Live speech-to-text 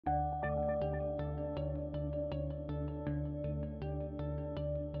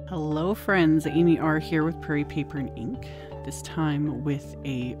Hello friends, AmyR here with Prairie Paper and Ink, this time with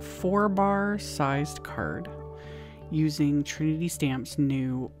a 4-bar sized card using Trinity Stamp's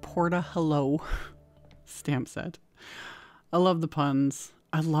new Porta-Hello stamp set. I love the puns.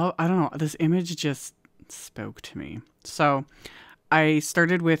 I don't know, this image just spoke to me. So I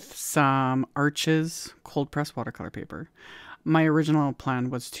started with some Arches cold press watercolor paper. My original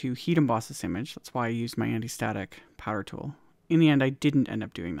plan was to heat emboss this image. That's why I used my anti-static powder tool. In the end, I didn't end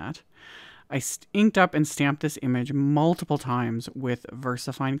up doing that. I inked up and stamped this image multiple times with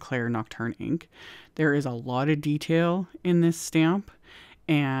VersaFine Clair Nocturne ink. There is a lot of detail in this stamp,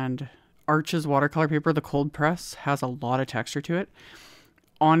 and Arches watercolor paper, the cold press, has a lot of texture to it.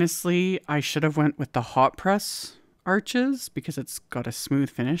 Honestly, I should have went with the hot press Arches because it's got a smooth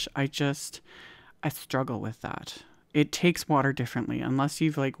finish. I struggle with that. It takes water differently. Unless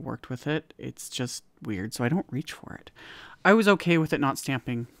you've worked with it, it's just weird, so I don't reach for it. I was okay with it not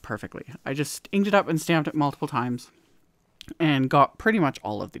stamping perfectly. I just inked it up and stamped it multiple times and got pretty much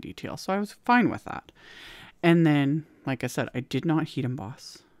all of the detail, so I was fine with that. And then, like I said, I did not heat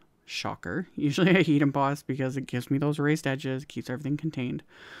emboss. Shocker. Usually I heat emboss because it gives me those raised edges, keeps everything contained.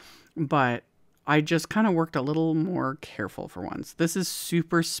 But I just kind of worked a little more careful for once. This is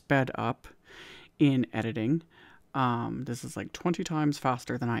super sped up in editing. This is like 20 times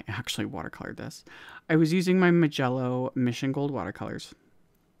faster than I actually watercolored this. I was using my Mijello Mission Gold watercolors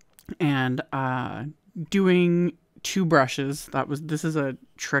and doing 2 brushes. This is a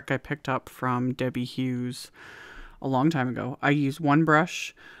trick I picked up from Debbie Hughes a long time ago. I use one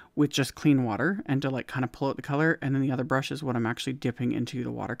brush with just clean water and to kind of pull out the color, and then the other brush is what I'm actually dipping into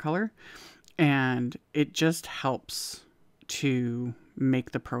the watercolor, and it just helps to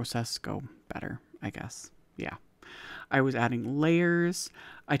make the process go better, I guess. Yeah. I was adding layers.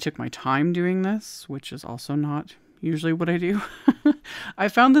 I took my time doing this, which is also not usually what I do. I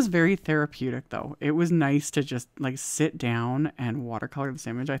found this very therapeutic though. It was nice to just sit down and watercolor this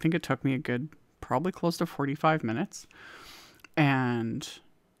image. I think it took me a good, probably close to 45 minutes. And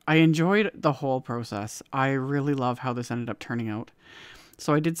I enjoyed the whole process. I really love how this ended up turning out.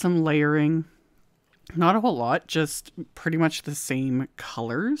 So I did some layering. Not a whole lot, just pretty much the same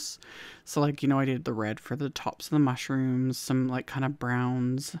colors. So I did the red for the tops of the mushrooms, some kind of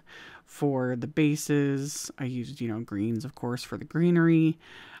browns for the bases. I used, greens, of course, for the greenery.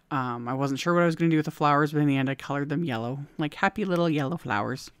 I wasn't sure what I was going to do with the flowers, but in the end I colored them yellow, like happy little yellow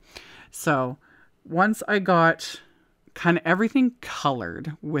flowers. So once I got kind of everything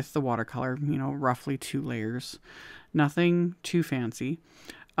colored with the watercolor, roughly 2 layers, nothing too fancy.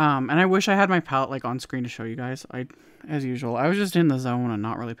 And I wish I had my palette on screen to show you guys. As usual, I was just in the zone and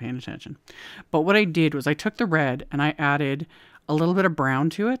not really paying attention. But what I did was I took the red and I added a little bit of brown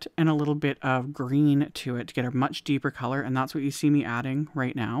to it and a little bit of green to it to get a much deeper color. And that's what you see me adding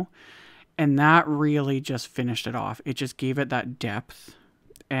right now. And that really just finished it off. It just gave it that depth.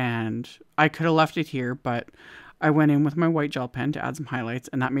 And I could have left it here, but I went in with my white gel pen to add some highlights,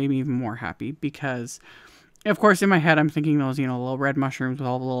 and that made me even more happy because, of course, in my head, I'm thinking those, little red mushrooms with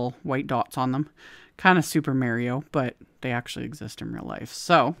all the little white dots on them. Kind of Super Mario, but they actually exist in real life.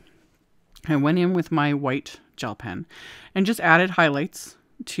 So I went in with my white gel pen and just added highlights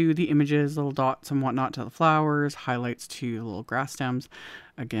to the images, little dots and whatnot to the flowers, highlights to the little grass stems.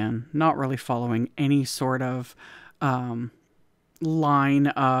 Again, not really following any sort of line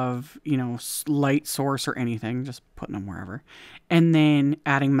of, light source or anything, just putting them wherever. And then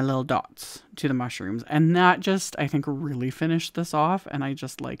adding my little dots to the mushrooms. And that just, I think, really finished this off. And I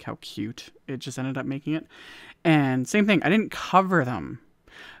just like how cute it just ended up making it. And same thing, I didn't cover them.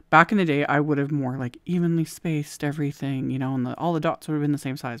 Back in the day, I would have more evenly spaced everything, and all the dots would have been the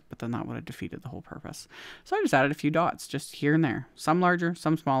same size, but then that would have defeated the whole purpose. So I just added a few dots just here and there, some larger,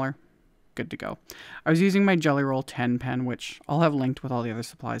 some smaller. Good to go. I was using my Jelly Roll 10 pen, which I'll have linked with all the other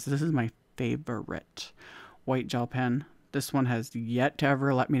supplies. This is my favorite white gel pen. This one has yet to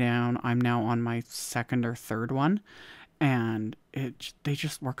ever let me down. I'm now on my 2nd or 3rd one, and they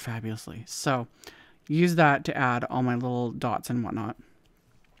just work fabulously. So use that to add all my little dots and whatnot.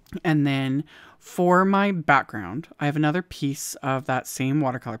 And then for my background, I have another piece of that same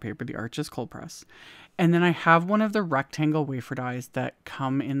watercolor paper, the Arches cold press. And then I have one of the rectangle wafer dies that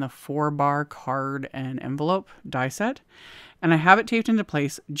come in the 4-bar card and envelope die set. And I have it taped into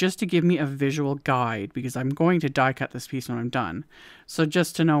place just to give me a visual guide because I'm going to die cut this piece when I'm done. So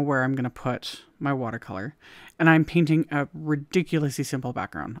just to know where I'm going to put my watercolor. And I'm painting a ridiculously simple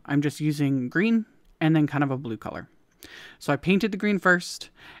background. I'm just using green and then kind of a blue color. So I painted the green first,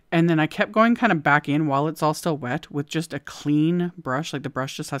 and then I kept going kind of back in while it's all still wet with just a clean brush, the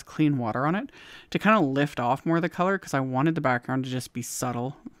brush just has clean water on it, to kind of lift off more of the color because I wanted the background to just be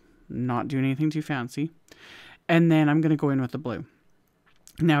subtle not doing anything too fancy. And then I'm going to go in with the blue.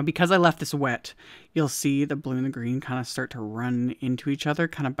 Now, because I left this wet, you'll see the blue and the green kind of start to run into each other,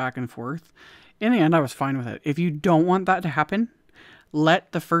 kind of back and forth. In the end, I was fine with it. If you don't want that to happen,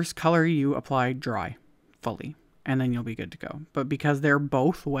 let the first color you apply dry fully, and then you'll be good to go. But because they're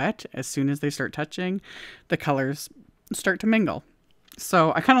both wet, as soon as they start touching, the colors start to mingle.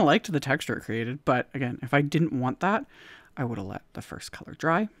 So I kind of liked the texture it created, but again, if I didn't want that, I would have let the first color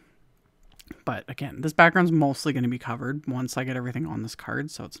dry. But again, this background's mostly going to be covered once I get everything on this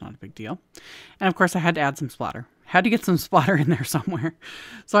card, so it's not a big deal. And of course, I had to add some splatter. Had to get some splatter in there somewhere.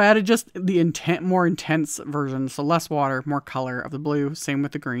 So I added just the more intense version, so less water, more color of the blue, same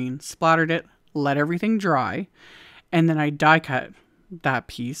with the green. Splattered it, let everything dry, and then I die cut that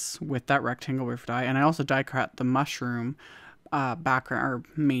piece with that rectangle wafer die, and I also die cut the mushroom background or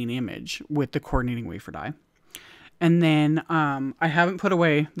main image with the coordinating wafer die. And then I haven't put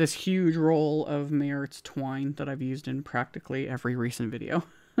away this huge roll of MISTI twine that I've used in practically every recent video.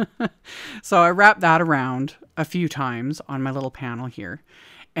 So I wrapped that around a few times on my little panel here.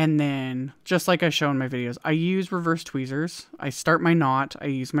 And then, just like I show in my videos, I use reverse tweezers. I start my knot. I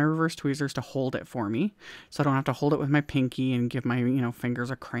use my reverse tweezers to hold it for me, so I don't have to hold it with my pinky and give my,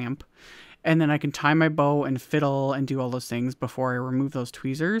 fingers a cramp. And then I can tie my bow and fiddle and do all those things before I remove those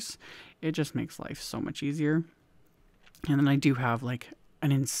tweezers. It just makes life so much easier. And then I do have like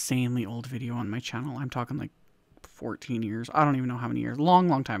an insanely old video on my channel. I'm talking like 14 years. I don't even know how many years.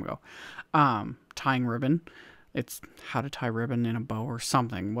 Long time ago. Tying ribbon. It's how to tie ribbon in a bow or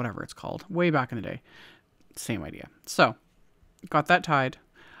something, whatever it's called. Way back in the day. Same idea. So, got that tied.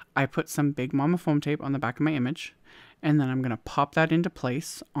 I put some Big Mama foam tape on the back of my image. And then I'm going to pop that into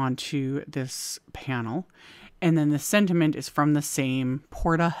place onto this panel. And then the sentiment is from the same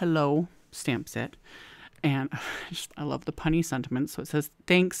Porta-Hello stamp set. And I love the punny sentiment. So it says,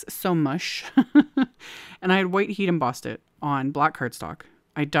 "Thanks so much." And I had white heat embossed it on black cardstock.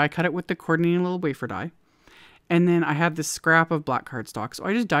 I die cut it with the coordinating little wafer die. And then I had this scrap of black cardstock. So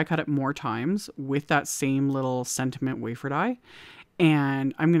I just die cut it more times with that same little sentiment wafer die.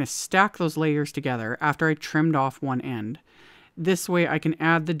 And I'm going to stack those layers together after I trimmed off one end. This way I can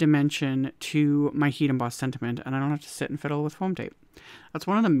add the dimension to my heat embossed sentiment, and I don't have to sit and fiddle with foam tape. That's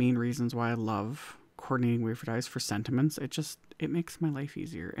one of the main reasons why I love coordinating wafer dies for sentiments. It makes my life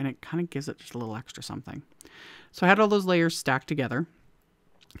easier, and it kind of gives it just a little extra something. So I had all those layers stacked together,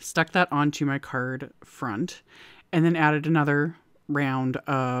 stuck that onto my card front, and then added another round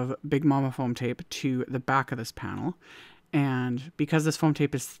of Big Mama foam tape to the back of this panel. And because this foam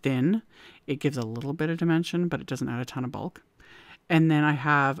tape is thin, it gives a little bit of dimension, but it doesn't add a ton of bulk. And then I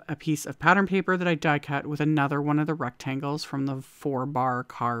have a piece of pattern paper that I die cut with another one of the rectangles from the 4-bar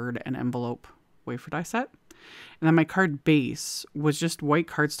card and envelope wafer die set. And then my card base was just white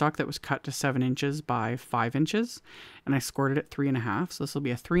cardstock that was cut to 7 inches by 5 inches. And I scored it at 3.5. So this will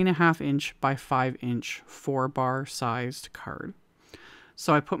be a 3.5 inch by 5 inch 4-bar sized card.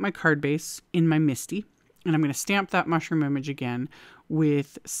 So I put my card base in my MISTI. And I'm going to stamp that mushroom image again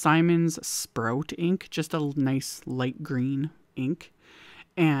with Simon's Sprout ink, just a nice light green ink.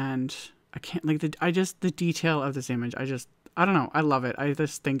 And I can't, like, the detail of this image, I don't know, I love it. I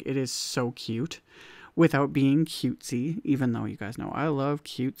just think it is so cute without being cutesy, even though you guys know I love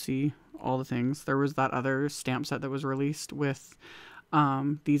cutesy, all the things. There was that other stamp set that was released with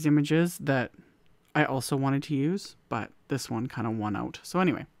these images that I also wanted to use, but this one kind of won out. So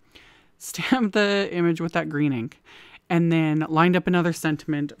anyway, stamped the image with that green ink, and then lined up another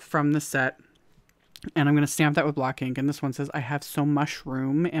sentiment from the set, and I'm going to stamp that with black ink. And this one says, "I have so much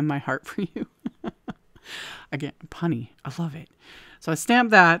room in my heart for you." Again, punny. I love it. So I stamped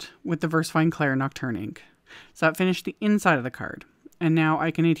that with the VersaFine Clair Nocturne ink. So that finished the inside of the card. And now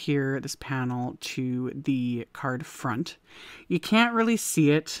I can adhere this panel to the card front. You can't really see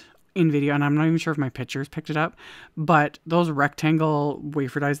it in video, and I'm not even sure if my pictures picked it up, but those rectangle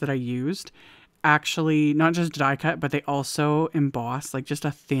wafer dies that I used actually not just die cut, but they also emboss like just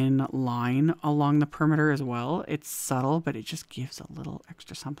a thin line along the perimeter as well. It's subtle, but it just gives a little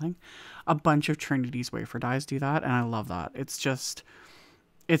extra something. A bunch of Trinity's wafer dies do that, and I love that. It's just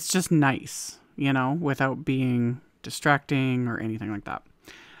nice, without being distracting or anything like that.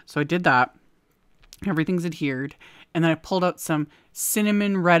 So I did that. Everything's adhered. And then I pulled out some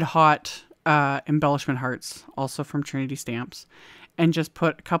cinnamon red hot embellishment hearts, also from Trinity Stamps, and just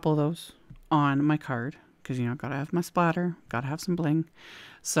put a couple of those on my card because, gotta have my splatter, gotta have some bling.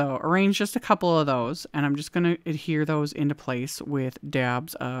 So arrange just a couple of those, and I'm just going to adhere those into place with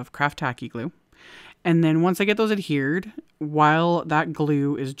dabs of craft tacky glue. And then once I get those adhered, while that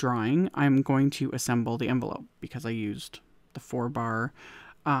glue is drying, I'm going to assemble the envelope because I used the 4-bar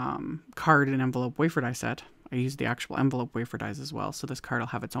card and envelope wafer die set, I used the actual envelope wafer dies as well. So this card will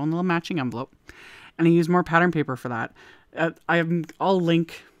have its own little matching envelope. And I use more pattern paper for that. I'll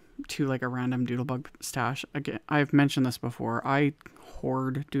link to like a random Doodlebug stash. Again, I've mentioned this before. I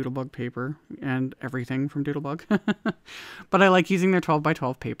hoard Doodlebug paper and everything from Doodlebug. But I like using their 12 by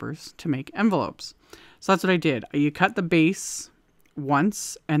 12 papers to make envelopes. So that's what I did. You cut the base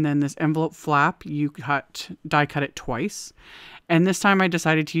once, and then this envelope flap, you die cut it twice. And this time I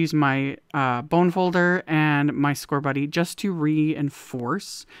decided to use my bone folder and my score buddy just to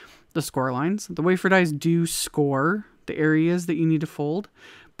reinforce the score lines. The wafer dies do score the areas that you need to fold,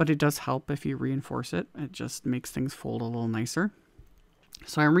 but it does help if you reinforce it. It just makes things fold a little nicer.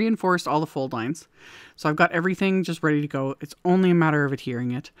 So I reinforced all the fold lines. So I've got everything just ready to go. It's only a matter of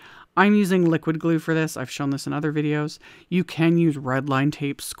adhering it. I'm using liquid glue for this. I've shown this in other videos. You can use red line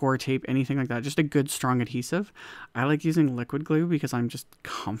tape, score tape, anything like that. Just a good strong adhesive. I like using liquid glue because I'm just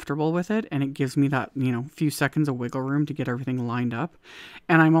comfortable with it, and it gives me that, you know, few seconds of wiggle room to get everything lined up.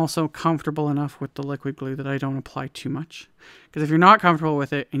 And I'm also comfortable enough with the liquid glue that I don't apply too much. Because if you're not comfortable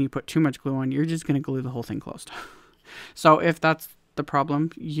with it and you put too much glue on, you're just going to glue the whole thing closed. So if that's the problem,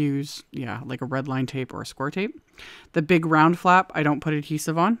 use like a red line tape or a score tape. The big round flap, I don't put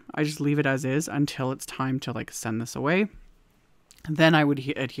adhesive on. I just leave it as is until it's time to like send this away. Then I would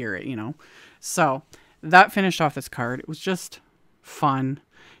adhere it, you know. So that finished off this card. It was just fun,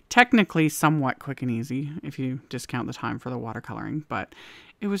 technically somewhat quick and easy if you discount the time for the watercoloring, but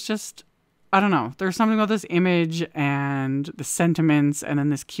it was just, I don't know, there's something about this image and the sentiments and then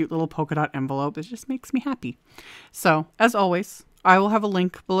this cute little polka dot envelope that just makes me happy. So as always, I will have a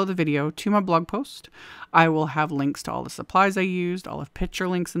link below the video to my blog post. I will have links to all the supplies I used. I'll have picture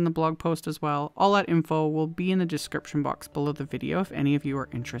links in the blog post as well. All that info will be in the description box below the video if any of you are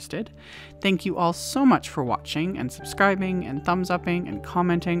interested. Thank you all so much for watching and subscribing and thumbs upping and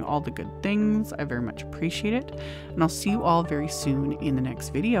commenting all the good things. I very much appreciate it. And I'll see you all very soon in the next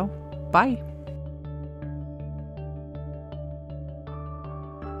video. Bye!